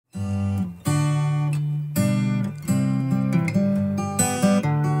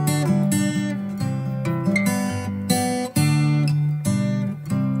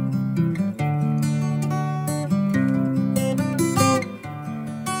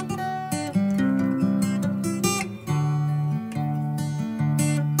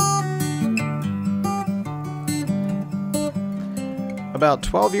About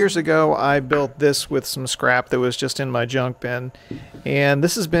 12 years ago, I built this with some scrap that was just in my junk bin, and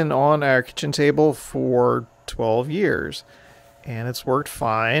this has been on our kitchen table for 12 years, and it's worked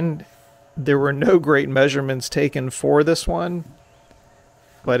fine. There were no great measurements taken for this one,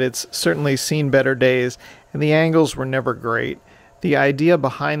 but it's certainly seen better days, and the angles were never great. The idea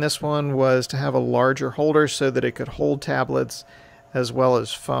behind this one was to have a larger holder so that it could hold tablets as well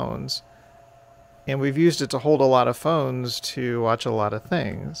as phones. And we've used it to hold a lot of phones to watch a lot of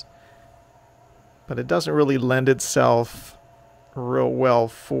things. But it doesn't really lend itself real well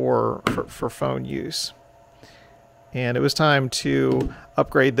for phone use. And it was time to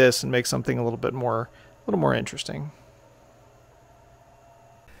upgrade this and make something a little more interesting.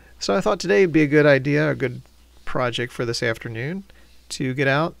 So I thought today would be a good idea, a good project for this afternoon, to get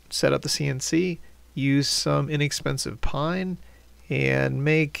out, set up the CNC, use some inexpensive pine, and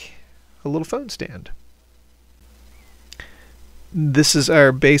make a little phone stand. This is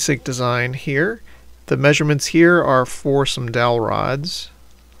our basic design here. The measurements here are for some dowel rods.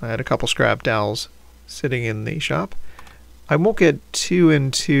 I had a couple scrap dowels sitting in the shop. I won't get too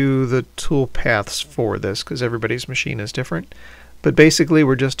into the tool paths for this because everybody's machine is different, but basically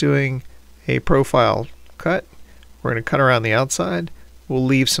we're just doing a profile cut. We're going to cut around the outside. We'll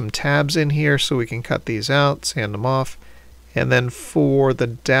leave some tabs in here so we can cut these out, sand them off. And then for the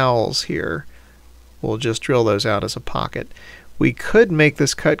dowels here, we'll just drill those out as a pocket. We could make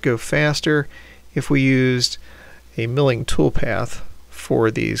this cut go faster if we used a milling toolpath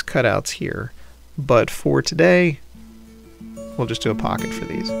for these cutouts here. But for today, we'll just do a pocket for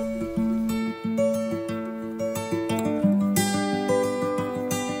these.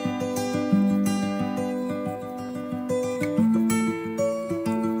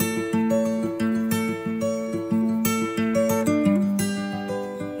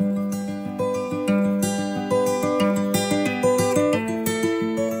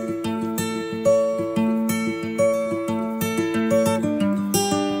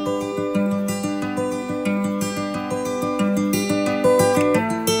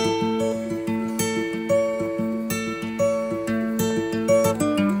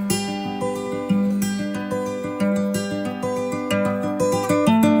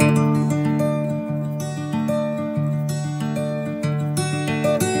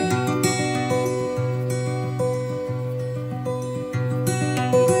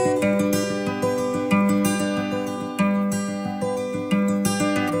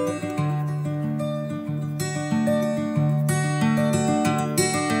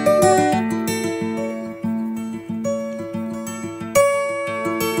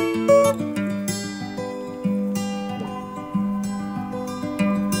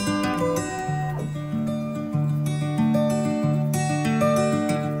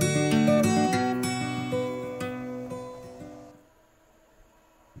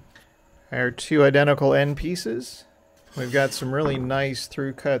 Our two identical end pieces. We've got some really nice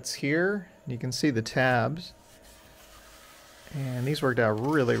through cuts here. You can see the tabs. And these worked out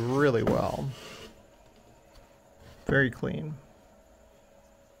really, really well. Very clean.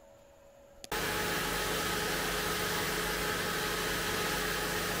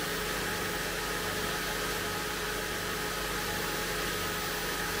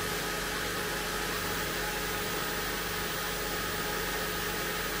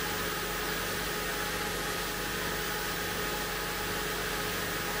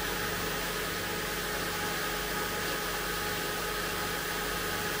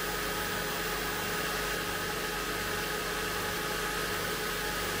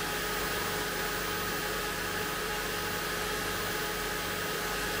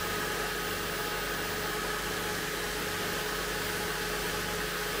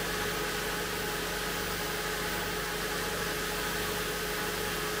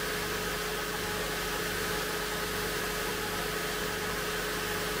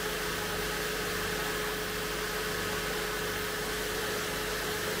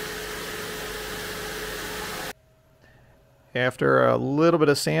 After a little bit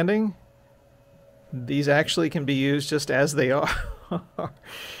of sanding, these actually can be used just as they are. But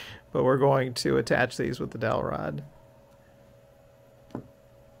we're going to attach these with the dowel rod.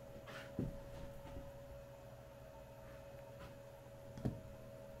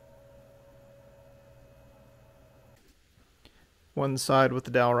 One side with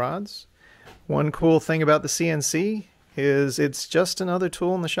the dowel rods. One cool thing about the CNC is it's just another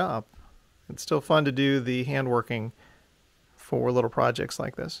tool in the shop. It's still fun to do the hand working for little projects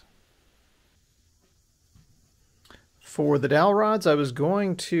like this. For the dowel rods, I was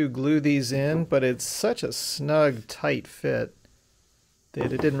going to glue these in, but it's such a snug, tight fit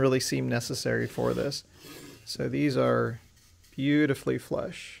that it didn't really seem necessary for this. So these are beautifully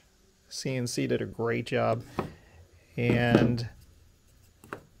flush. CNC did a great job. And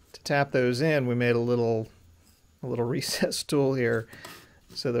to tap those in, we made a little recessed tool here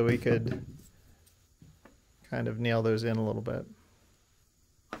so that we could kind of nail those in a little bit.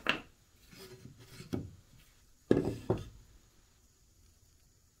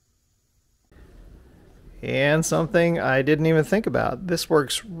 And something I didn't even think about. This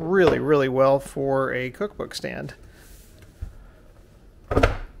works really, really well for a cookbook stand.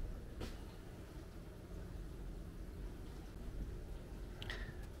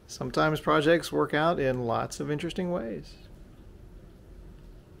 Sometimes projects work out in lots of interesting ways.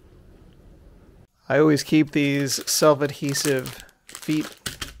 I always keep these self-adhesive feet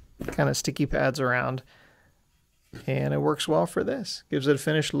kind of sticky pads around, and it works well for this. Gives it a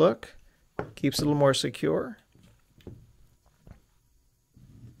finished look, keeps it a little more secure.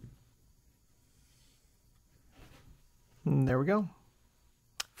 And there we go.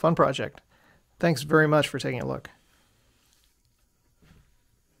 Fun project. Thanks very much for taking a look.